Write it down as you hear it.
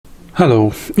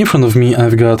Hello, in front of me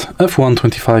I've got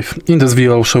F125. In this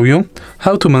video I'll show you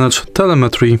how to manage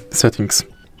telemetry settings.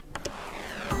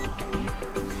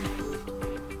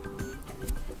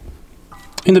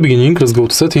 In the beginning, let's go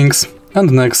to settings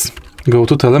and next go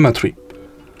to telemetry.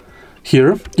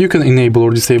 Here you can enable or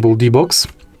disable Dbox,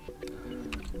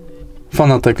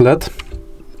 Fanatec LED,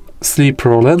 Sleep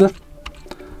Pro LED,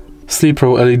 Sleep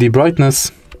Pro LED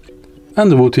brightness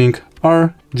and routing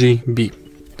RGB.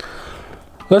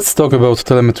 Let's talk about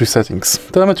telemetry settings.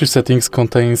 Telemetry settings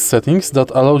contains settings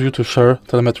that allow you to share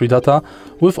telemetry data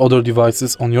with other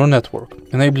devices on your network.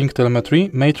 Enabling telemetry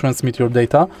may transmit your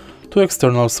data to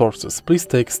external sources. Please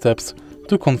take steps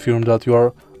to confirm that you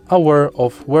are aware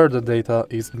of where the data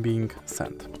is being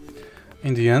sent.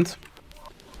 In the end,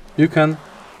 you can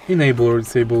enable or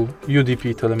disable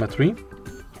UDP telemetry,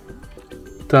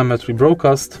 telemetry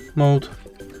broadcast mode,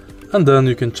 and then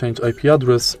you can change IP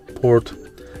address, port,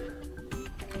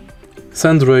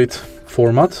 send rate,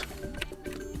 format,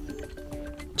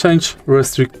 change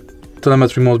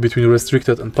telemetry mode between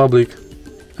restricted and public,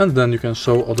 and then you can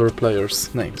show other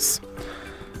players' names.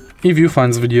 If you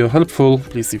find this video helpful,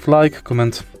 please leave like,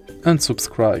 comment and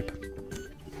subscribe.